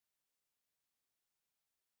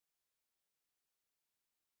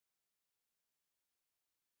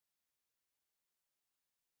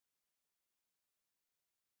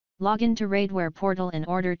Log into Radware portal in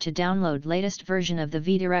order to download latest version of the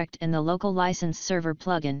vDirect and the local license server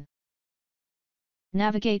plugin.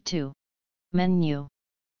 Navigate to Menu,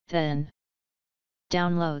 then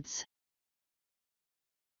Downloads.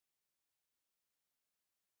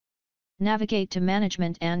 Navigate to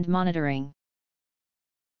Management and Monitoring.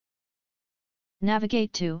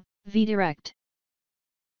 Navigate to vDirect.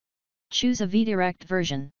 Choose a vDirect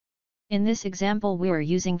version. In this example we are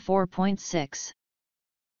using 4.6.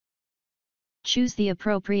 Choose the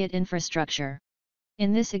appropriate infrastructure.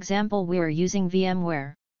 In this example we are using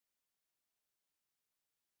VMware.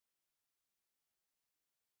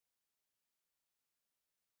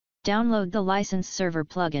 Download the license server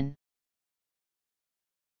plugin.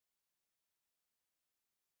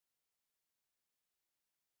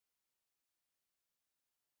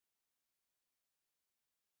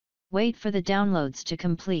 Wait for the downloads to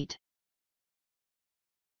complete.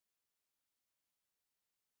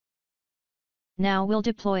 Now we'll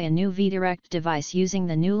deploy a new vDirect device using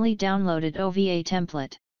the newly downloaded OVA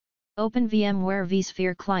template. Open VMware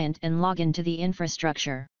vSphere client and log into the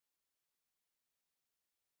infrastructure.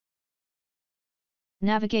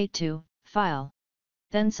 Navigate to File.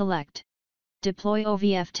 Then select Deploy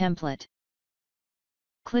OVF template.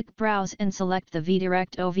 Click Browse and select the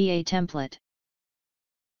vDirect OVA template.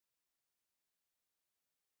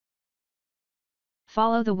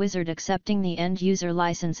 Follow the wizard accepting the end-user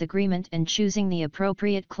license agreement and choosing the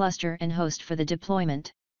appropriate cluster and host for the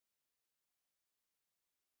deployment.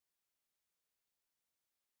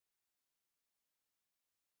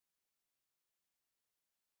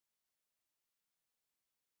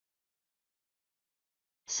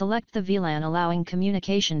 Select the VLAN allowing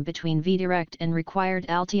communication between vDirect and required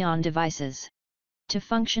Alteon devices. To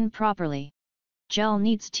function properly, GEL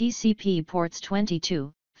needs TCP ports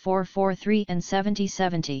 22, 443 and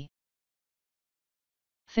 7070.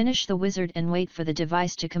 Finish the wizard and wait for the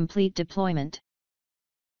device to complete deployment.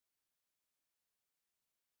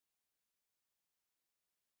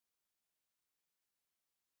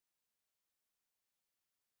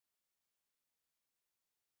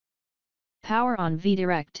 Power on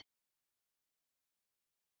vDirect.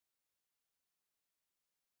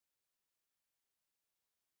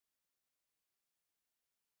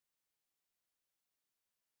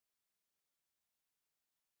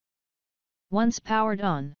 Once powered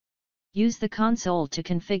on, use the console to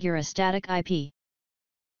configure a static IP.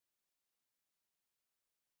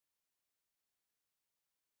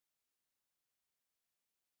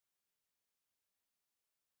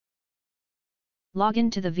 Log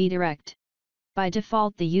in to the vDirect. By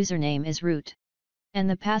default the username is root, and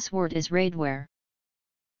the password is Radware.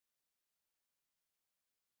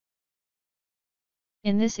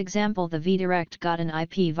 In this example the vDirect got an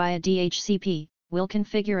IP via DHCP, we'll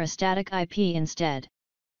configure a static IP instead.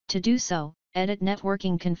 To do so, edit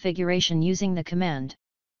networking configuration using the command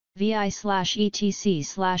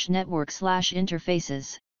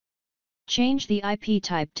vi/etc/network/interfaces. Change the IP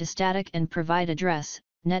type to static and provide address,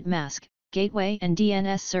 netmask, gateway and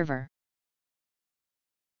DNS server.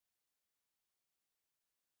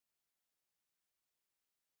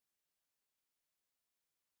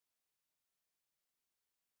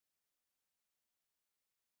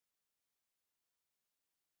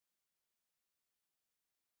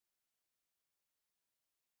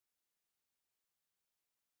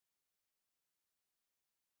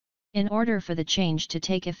 In order for the change to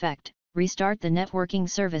take effect, restart the networking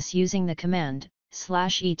service using the command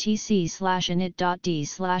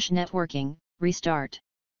 /etc/init.d/networking, restart.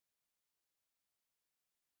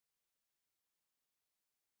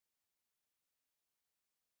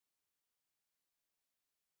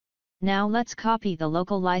 Now let's copy the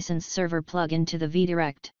local license server plugin to the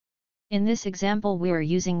vDirect. In this example we are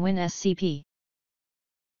using WinSCP.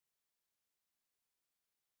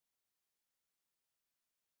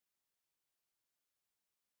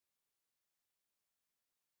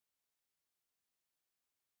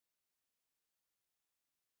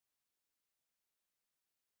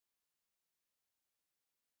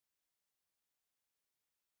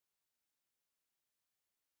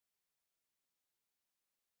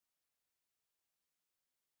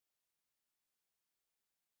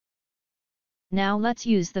 Now let's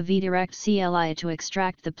use the vDirect CLI to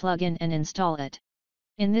extract the plugin and install it.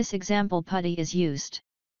 In this example PuTTY is used.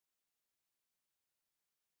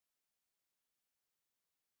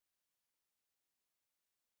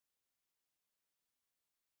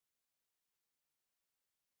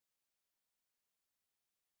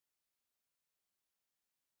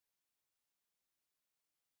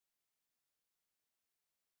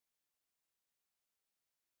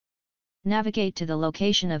 Navigate to the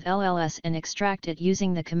location of LLS and extract it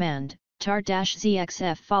using the command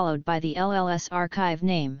tar-zxf followed by the LLS archive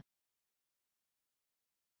name.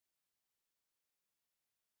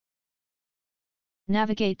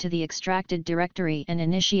 Navigate to the extracted directory and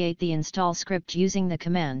initiate the install script using the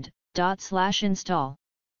command /install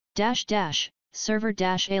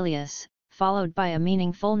 --server-alias, followed by a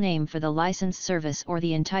meaningful name for the license service or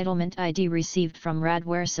the entitlement ID received from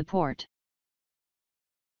Radware support.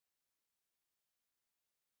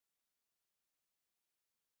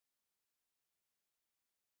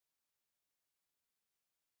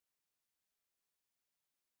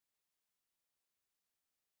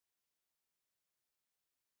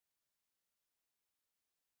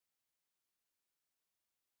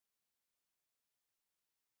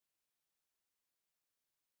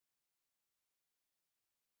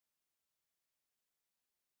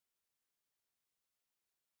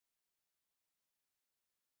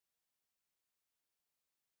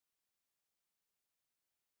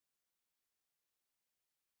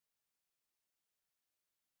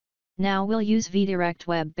 Now we'll use vDirect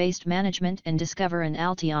web-based management and discover an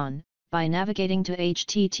Alteon, by navigating to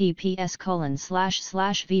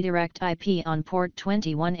https://vdirect IP on port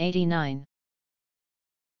 2189.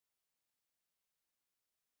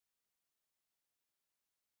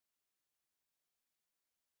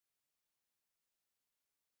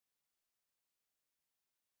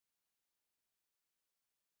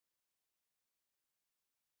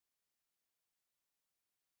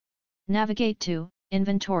 Navigate to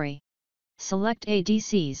Inventory. Select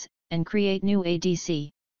ADCs, and create new ADC.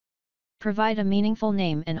 Provide a meaningful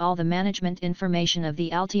name and all the management information of the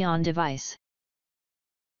Alteon device.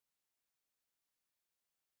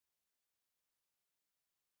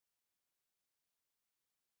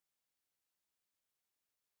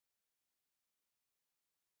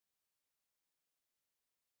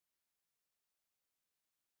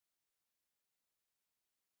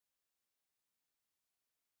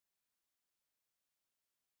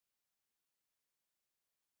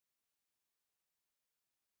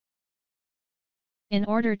 In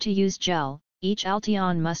order to use GEL, each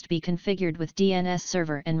Alteon must be configured with DNS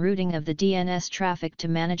server and routing of the DNS traffic to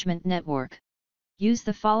management network. Use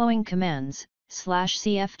the following commands: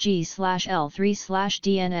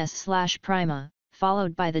 /cfg/l3/dns/prima,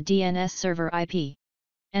 followed by the DNS server IP,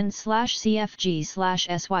 and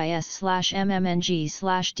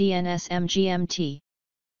 /cfg/sys/mmng/dnsmgmt.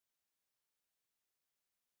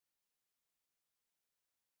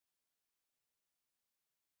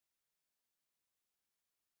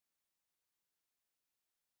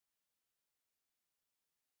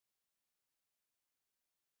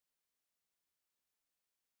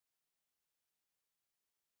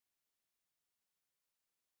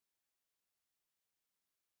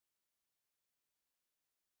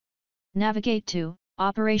 Navigate to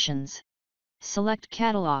Operations. Select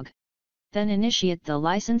Catalog. Then initiate the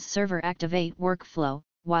License Server Activate workflow,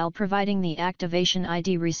 while providing the activation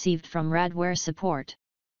ID received from Radware support.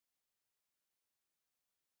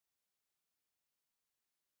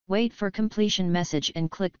 Wait for completion message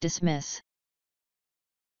and click Dismiss.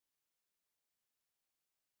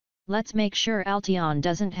 Let's make sure Alteon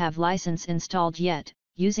doesn't have license installed yet,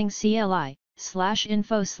 using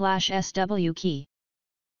CLI/info/SW key.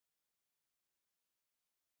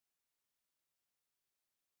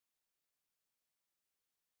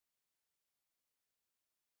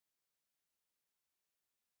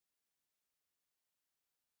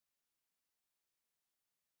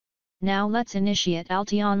 Now let's initiate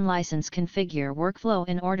Alteon license configure workflow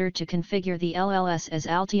in order to configure the LLS as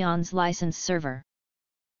Alteon's license server.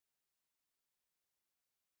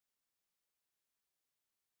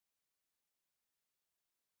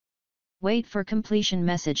 Wait for completion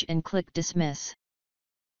message and click Dismiss.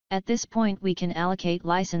 At this point we can allocate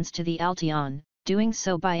license to the Alteon, doing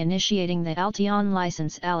so by initiating the Alteon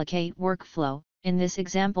license allocate workflow. In this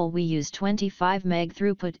example we use 25 MB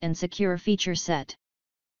throughput and secure feature set.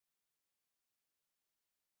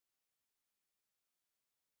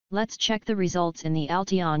 Let's check the results in the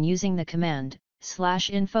Alteon using the command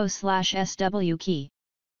 /info/SW key.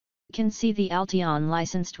 You can see the Alteon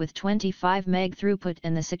licensed with 25 MB throughput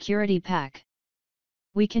and the security pack.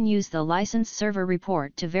 We can use the license server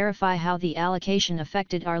report to verify how the allocation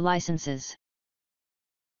affected our licenses.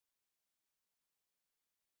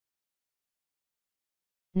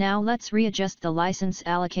 Now let's readjust the license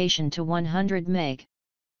allocation to 100 MB.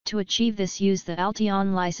 To achieve this, use the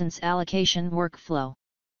Alteon license allocation workflow.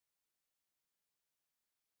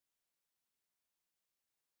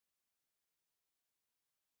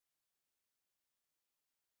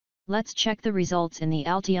 Let's check the results in the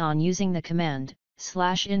Alteon using the command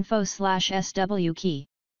 /info/sw key.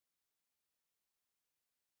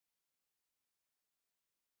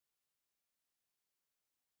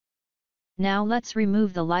 Now let's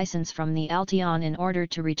remove the license from the Alteon in order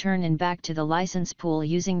to return in back to the license pool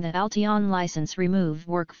using the Alteon license remove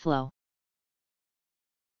workflow.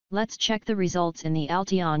 Let's check the results in the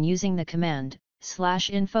Alteon using the command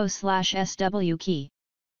 /info/sw key.